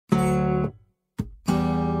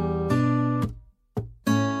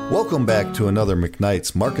Welcome back to another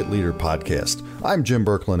McKnight's Market Leader podcast. I'm Jim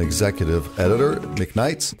Berkland, Executive Editor at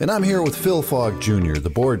McKnight's, and I'm here with Phil Fogg Jr., the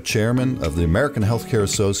Board Chairman of the American Healthcare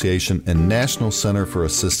Association and National Center for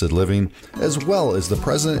Assisted Living, as well as the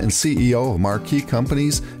President and CEO of marquee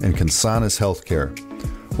companies and Consanas Healthcare.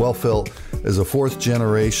 Well, Phil, as a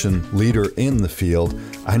fourth-generation leader in the field,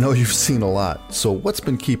 I know you've seen a lot. So what's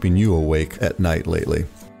been keeping you awake at night lately?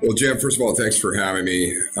 Well, Jim, first of all, thanks for having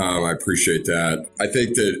me. I appreciate that. I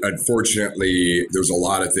think that, unfortunately, there's a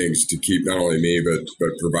lot of things to keep not only me, but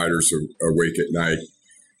providers awake at night.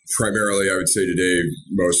 Primarily, I would say today,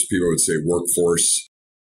 most people would say workforce.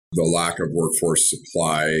 The lack of workforce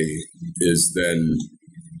supply is then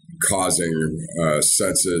causing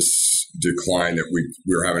census decline that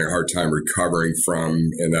we're having a hard time recovering from,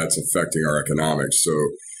 and that's affecting our economics. So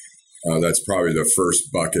that's probably the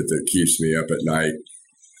first bucket that keeps me up at night.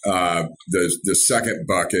 The second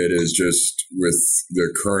bucket is just with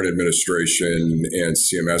the current administration and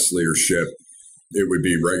CMS leadership, it would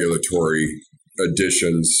be regulatory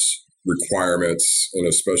additions, requirements, and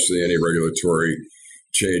especially any regulatory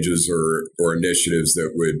changes or initiatives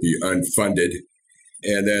that would be unfunded.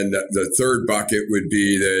 And then the third bucket would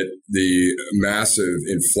be that the massive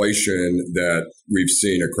inflation that we've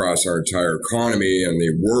seen across our entire economy and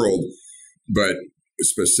the world, but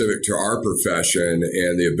specific to our profession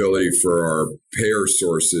and the ability for our payer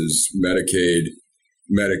sources, Medicaid,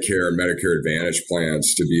 Medicare, and Medicare Advantage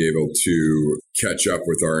plans to be able to catch up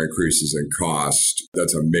with our increases in cost.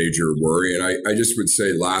 That's a major worry. And I just would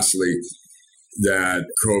say, lastly, that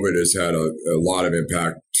COVID has had a lot of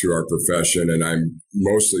impact to our profession, and I'm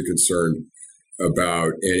mostly concerned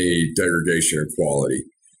about any degradation in quality.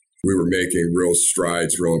 We were making real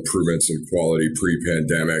strides, real improvements in quality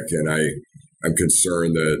pre-pandemic, and I'm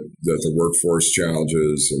concerned that the workforce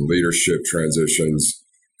challenges and leadership transitions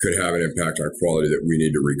could have an impact on quality that we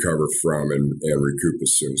need to recover from and recoup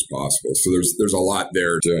as soon as possible. So there's a lot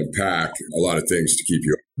there to unpack, a lot of things to keep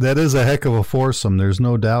you. That is a heck of a foursome. There's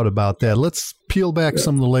no doubt about that. Let's peel back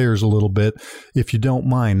some of the layers a little bit, if you don't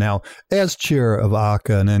mind. Now, as chair of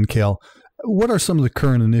AHCA and NCAL, what are some of the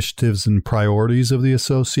current initiatives and priorities of the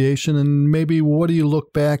association? And maybe what do you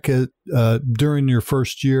look back at during your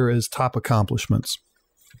first year as top accomplishments?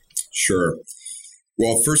 Sure.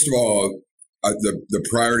 Well, first of all, the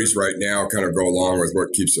priorities right now kind of go along with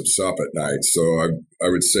what keeps us up at night. So I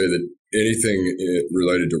would say that anything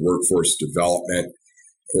related to workforce development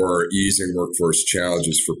or easing workforce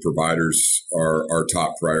challenges for providers are our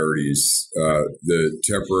top priorities. The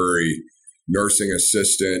temporary nursing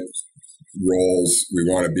assistant roles, we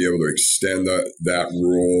want to be able to extend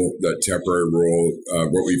that temporary rule.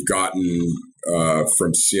 What we've gotten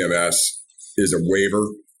from CMS is a waiver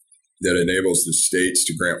that enables the states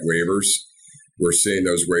to grant waivers. We're seeing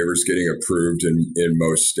those waivers getting approved in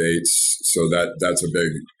most states, so that's a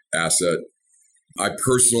big asset. I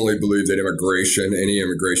personally believe that any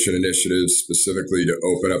immigration initiatives specifically to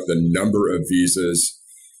open up the number of visas,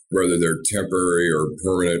 whether they're temporary or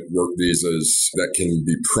permanent work visas that can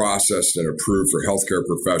be processed and approved for healthcare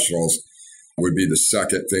professionals, would be the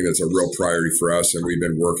second thing that's a real priority for us. And we've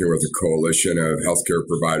been working with a coalition of healthcare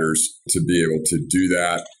providers to be able to do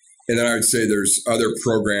that. And then I would say there's other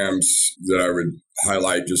programs that I would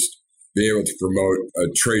highlight, just being able to promote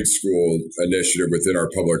a trade school initiative within our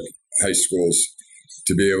public high schools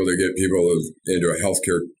to be able to get people into a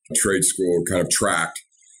healthcare trade school kind of track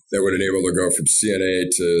that would enable them to go from CNA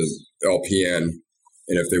to LPN.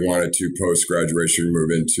 And if they wanted to post-graduation move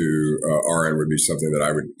into RN would be something that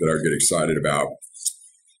I would get excited about.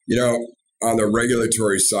 You know, on the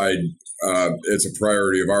regulatory side, it's a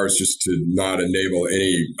priority of ours just to not enable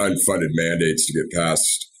any unfunded mandates to get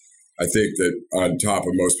passed. I think that on top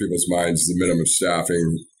of most people's minds, the minimum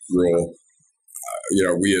staffing rule,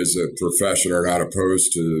 we as a profession are not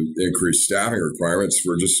opposed to increased staffing requirements.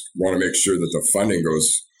 We just want to make sure that the funding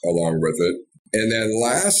goes along with it. And then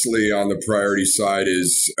lastly, on the priority side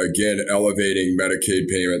is, again, elevating Medicaid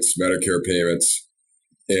payments, Medicare payments,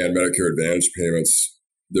 and Medicare Advantage payments.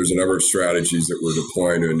 There's a number of strategies that we're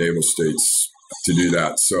deploying to enable states to do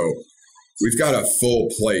that. So we've got a full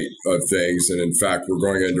plate of things. And in fact, we're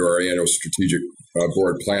going into our annual strategic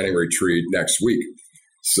board planning retreat next week.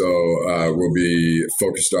 So we'll be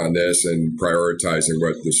focused on this and prioritizing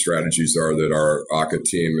what the strategies are that our AHCA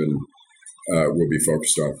team will be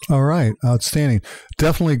focused on. All right. Outstanding.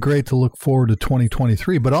 Definitely great to look forward to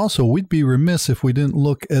 2023. But also, we'd be remiss if we didn't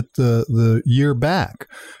look at the year back.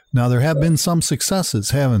 Now, there have been some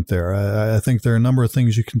successes, haven't there? I think there are a number of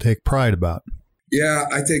things you can take pride about. Yeah,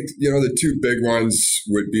 I think, the two big ones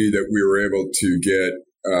would be that we were able to get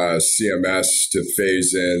CMS to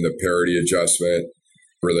phase in the parity adjustment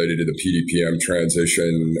related to the PDPM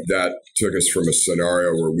transition. That took us from a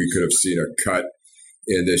scenario where we could have seen a cut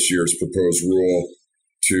in this year's proposed rule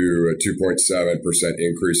to a 2.7%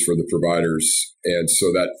 increase for the providers. And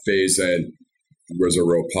so that phase in was a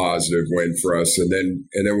real positive win for us. And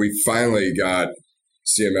then we finally got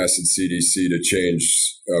CMS and CDC to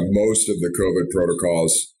change most of the COVID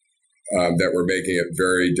protocols that were making it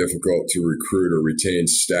very difficult to recruit or retain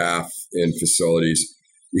staff in facilities.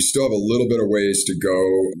 We still have a little bit of ways to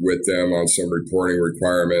go with them on some reporting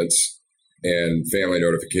requirements and family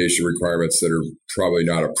notification requirements that are probably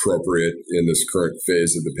not appropriate in this current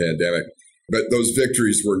phase of the pandemic. But those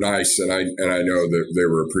victories were nice, and I know that they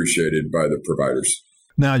were appreciated by the providers.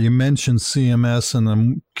 Now, you mentioned CMS, and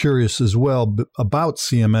I'm curious as well about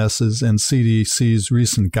CMS's and CDC's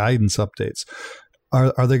recent guidance updates.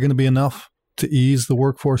 Are they going to be enough to ease the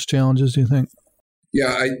workforce challenges, do you think?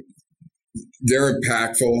 Yeah, they're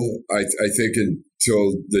impactful. I think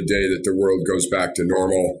until the day that the world goes back to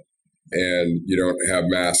normal and you don't have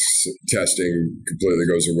mass testing completely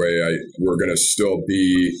goes away, we're going to still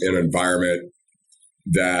be in an environment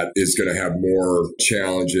that is going to have more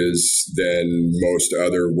challenges than most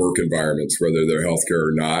other work environments, whether they're healthcare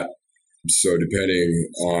or not. So depending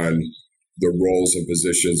on the roles and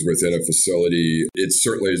positions within a facility, it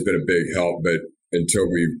certainly has been a big help, but until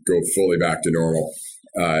we go fully back to normal,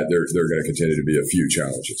 there are going to continue to be a few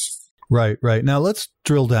challenges. Right. Now let's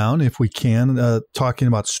drill down, if we can, talking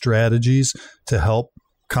about strategies to help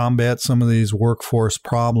combat some of these workforce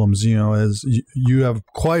problems. You know, as you have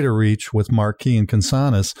quite a reach with Marquis and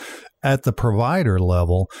Consanus at the provider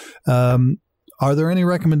level. Are there any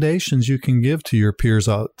recommendations you can give to your peers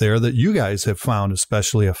out there that you guys have found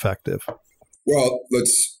especially effective? Well,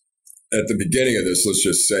 at the beginning of this, let's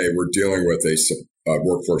just say we're dealing with a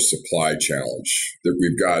workforce supply challenge, that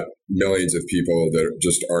we've got millions of people that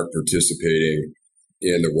just aren't participating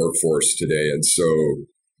in the workforce today. And so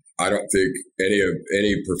I don't think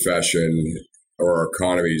any profession or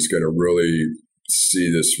economy is going to really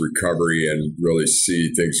see this recovery and really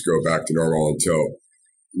see things go back to normal until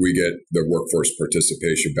we get the workforce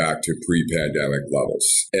participation back to pre-pandemic levels.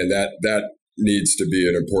 And that needs to be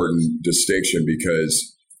an important distinction,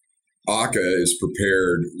 because AHCA is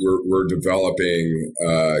prepared. We're developing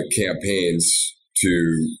campaigns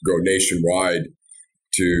to go nationwide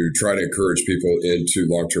to try to encourage people into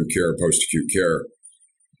long-term care and post-acute care.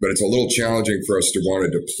 But it's a little challenging for us to want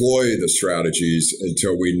to deploy the strategies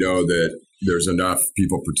until we know that there's enough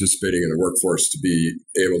people participating in the workforce to be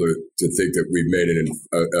able to think that we've made an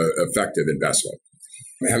effective investment.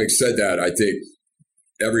 Having said that, I think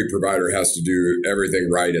every provider has to do everything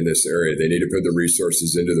right in this area. They need to put the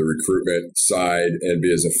resources into the recruitment side and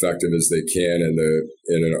be as effective as they can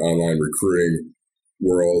in an online recruiting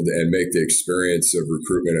world, and make the experience of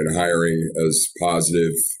recruitment and hiring as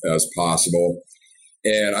positive as possible.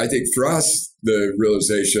 And I think for us, the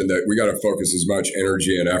realization that we got to focus as much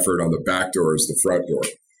energy and effort on the back door as the front door.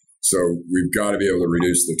 So we've got to be able to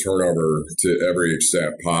reduce the turnover to every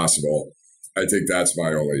extent possible. I think that's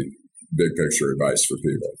my only big picture advice for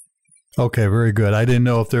people. Okay, very good. I didn't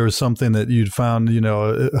know if there was something that you'd found,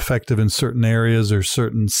 effective in certain areas or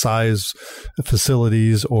certain size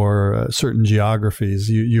facilities or certain geographies.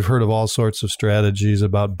 You've heard of all sorts of strategies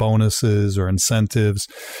about bonuses or incentives,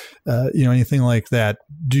 anything like that.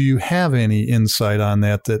 Do you have any insight on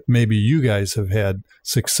that maybe you guys have had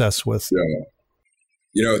success with?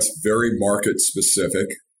 Yeah. It's very market specific,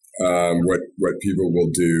 what people will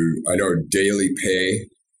do. I know daily pay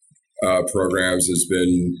programs has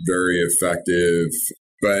been very effective.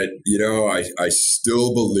 But, I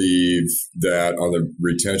still believe that on the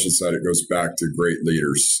retention side, it goes back to great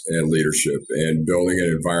leaders and leadership and building an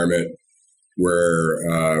environment where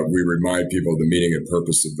we remind people of the meaning and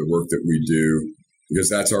purpose of the work that we do, because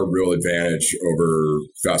that's our real advantage over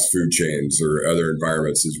fast food chains or other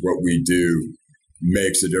environments, is what we do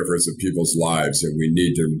makes a difference in people's lives, and we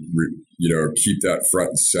need to keep that front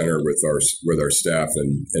and center with our staff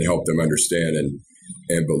and help them understand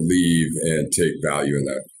and believe and take value in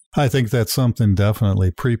that. I think that's something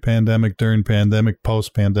definitely pre-pandemic, during pandemic,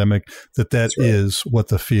 post-pandemic, that right. Is what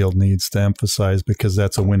the field needs to emphasize, because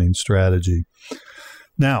that's a winning strategy.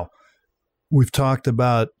 Now, we've talked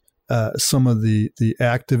about some of the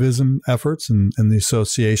activism efforts and the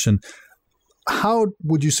association. How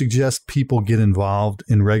would you suggest people get involved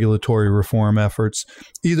in regulatory reform efforts,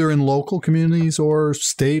 either in local communities or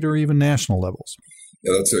state or even national levels?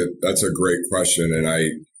 Yeah, that's a great question, and I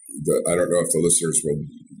don't know if the listeners will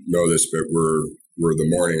know this, but we're the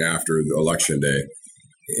morning after the election day,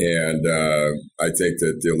 and I think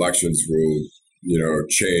that the elections will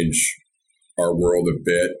change our world a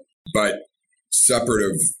bit. But separate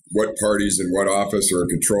of what parties in what office are in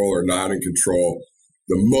control or not in control,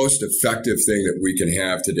 the most effective thing that we can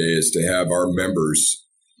have today is to have our members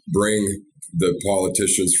bring the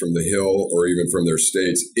politicians from the Hill or even from their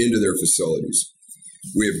states into their facilities.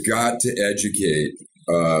 We have got to educate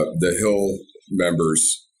the Hill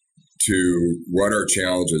members to what our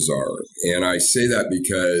challenges are. And I say that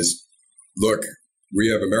because, look, we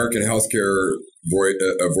have American Healthcare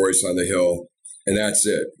a voice on the Hill, and that's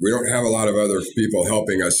it. We don't have a lot of other people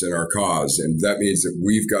helping us in our cause, and that means that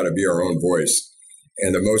we've got to be our own voice.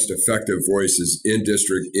 And the most effective voice is in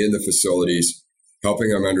district, in the facilities, helping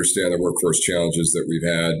them understand the workforce challenges that we've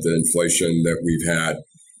had, the inflation that we've had,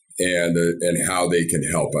 and how they can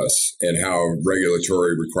help us, and how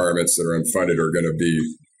regulatory requirements that are unfunded are going to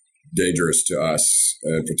be dangerous to us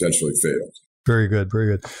and potentially fatal. Very good, very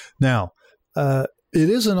good. Now, it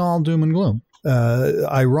isn't all doom and gloom.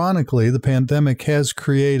 Ironically, the pandemic has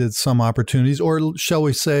created some opportunities, or shall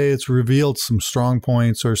we say it's revealed some strong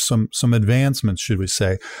points or some advancements, should we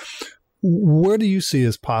say. What do you see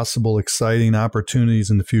as possible exciting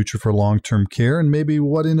opportunities in the future for long-term care, and maybe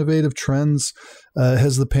what innovative trends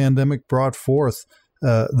has the pandemic brought forth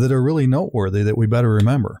that are really noteworthy that we better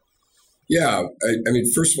remember? Yeah, I mean,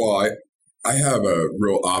 first of all, I have a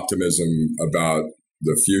real optimism about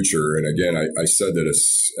the future. And again, I said that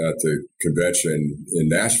at the convention in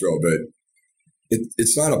Nashville, but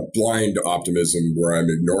it's not a blind optimism where I'm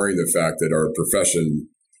ignoring the fact that our profession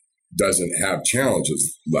doesn't have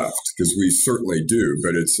challenges left, because we certainly do.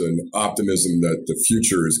 But it's an optimism that the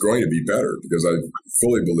future is going to be better, because I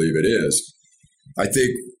fully believe it is. I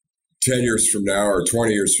think 10 years from now or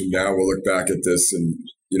 20 years from now, we'll look back at this and,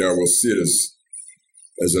 we'll see it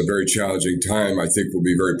as a very challenging time. I think we'll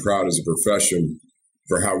be very proud as a profession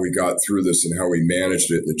for how we got through this and how we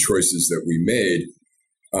managed it, the choices that we made.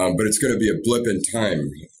 But it's going to be a blip in time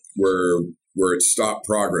where it stopped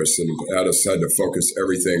progress and had us had to focus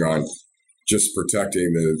everything on just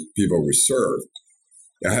protecting the people we serve.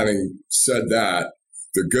 Now, having said that,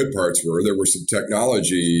 the good parts there were some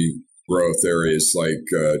technology growth areas like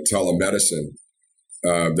telemedicine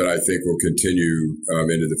that I think will continue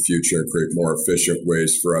into the future and create more efficient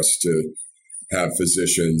ways for us to have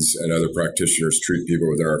physicians and other practitioners treat people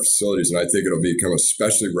within our facilities. And I think it'll become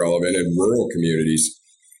especially relevant in rural communities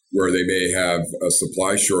where they may have a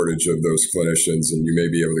supply shortage of those clinicians, and you may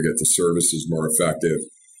be able to get the services more effective.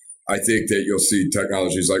 I think that you'll see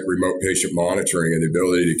technologies like remote patient monitoring and the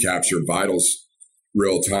ability to capture vitals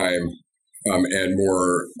real time and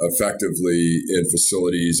more effectively in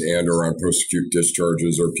facilities and or on post-acute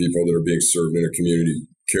discharges or people that are being served in a community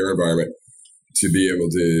care environment, to be able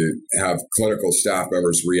to have clinical staff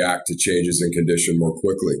members react to changes in condition more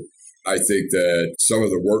quickly. I think that some of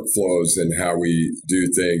the workflows and how we do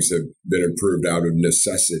things have been improved out of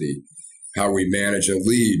necessity. How we manage and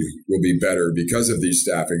lead will be better because of these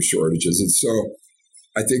staffing shortages. And so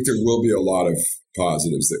I think there will be a lot of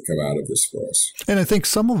positives that come out of this for us. And I think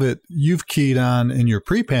some of it you've keyed on in your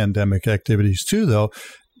pre-pandemic activities too, though.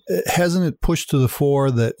 Hasn't it pushed to the fore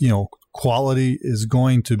that, quality is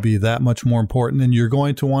going to be that much more important, and you're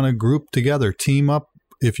going to want to group together, team up,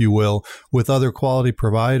 if you will, with other quality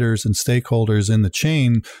providers and stakeholders in the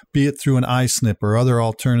chain, be it through an iSNP or other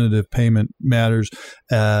alternative payment matters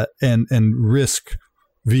and risk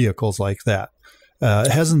vehicles like that.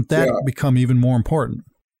 Hasn't that become even more important?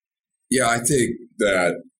 Yeah, I think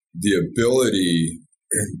that the ability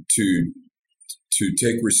to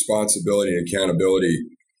take responsibility and accountability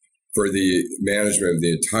for the management of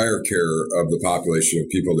the entire care of the population of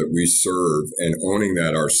people that we serve, and owning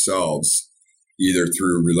that ourselves, either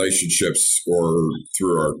through relationships or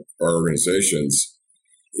through our organizations,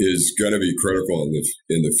 is going to be critical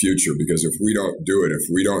in the future. Because if we don't do it, if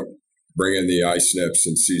we don't bring in the iSNPs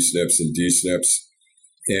and CSNPs and DSNPs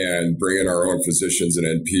and bring in our own physicians and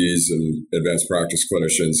NPs and advanced practice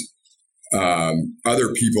clinicians,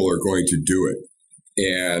 other people are going to do it.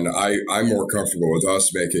 And I'm more comfortable with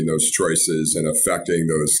us making those choices and affecting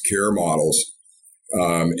those care models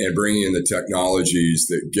and bringing in the technologies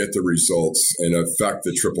that get the results and affect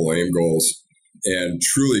the triple aim goals and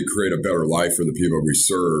truly create a better life for the people we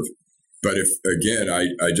serve. But if, again,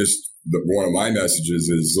 one of my messages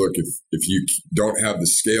is, look, if you don't have the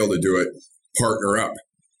scale to do it, partner up,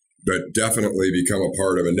 but definitely become a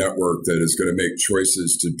part of a network that is going to make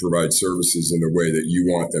choices to provide services in the way that you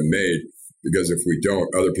want them made. Because if we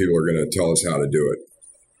don't, other people are going to tell us how to do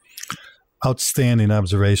it. Outstanding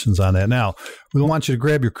observations on that. Now, we want you to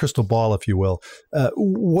grab your crystal ball, if you will.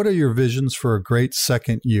 What are your visions for a great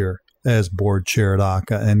second year as board chair at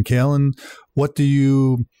AHCA? And Kalen, what do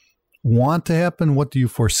you want to happen? What do you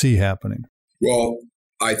foresee happening? Well,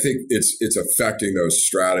 I think it's affecting those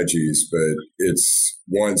strategies, but it's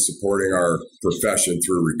one, supporting our profession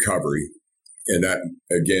through recovery. And that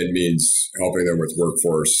again means helping them with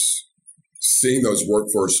workforce, seeing those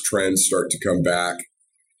workforce trends start to come back,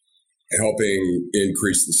 helping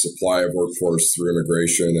increase the supply of workforce through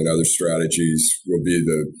immigration and other strategies will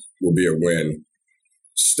be a win.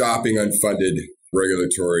 Stopping unfunded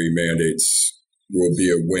regulatory mandates will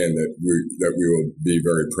be a win that we will be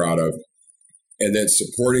very proud of. And then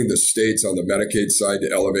supporting the states on the Medicaid side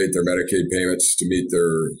to elevate their Medicaid payments to meet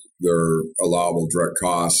their allowable direct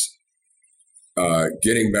costs.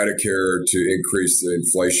 Getting Medicare to increase the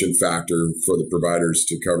inflation factor for the providers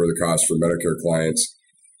to cover the cost for Medicare clients,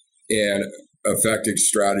 and affecting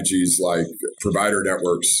strategies like provider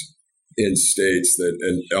networks in states that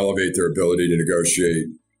elevate their ability to negotiate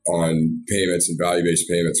on payments and value-based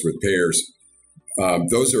payments with payers.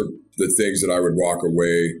 Those are the things that I would walk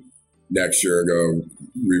away next year and go,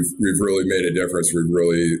 we've really made a difference. We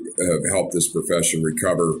really have helped this profession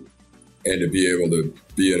recover, and to be able to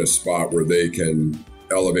be in a spot where they can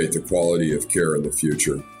elevate the quality of care in the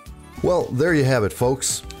future. Well, there you have it,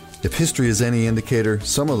 folks. If history is any indicator,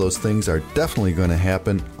 some of those things are definitely going to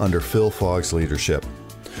happen under Phil Fogg's leadership.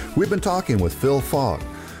 We've been talking with Phil Fogg,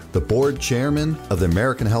 the board chairman of the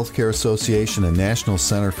American Healthcare Association and National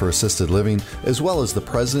Center for Assisted Living, as well as the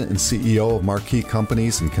president and CEO of marquee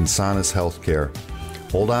companies in Consanas Healthcare.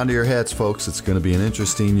 Hold on to your hats, folks. It's going to be an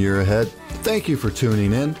interesting year ahead. Thank you for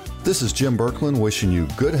tuning in. This is Jim Berkland wishing you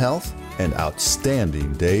good health and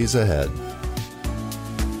outstanding days ahead.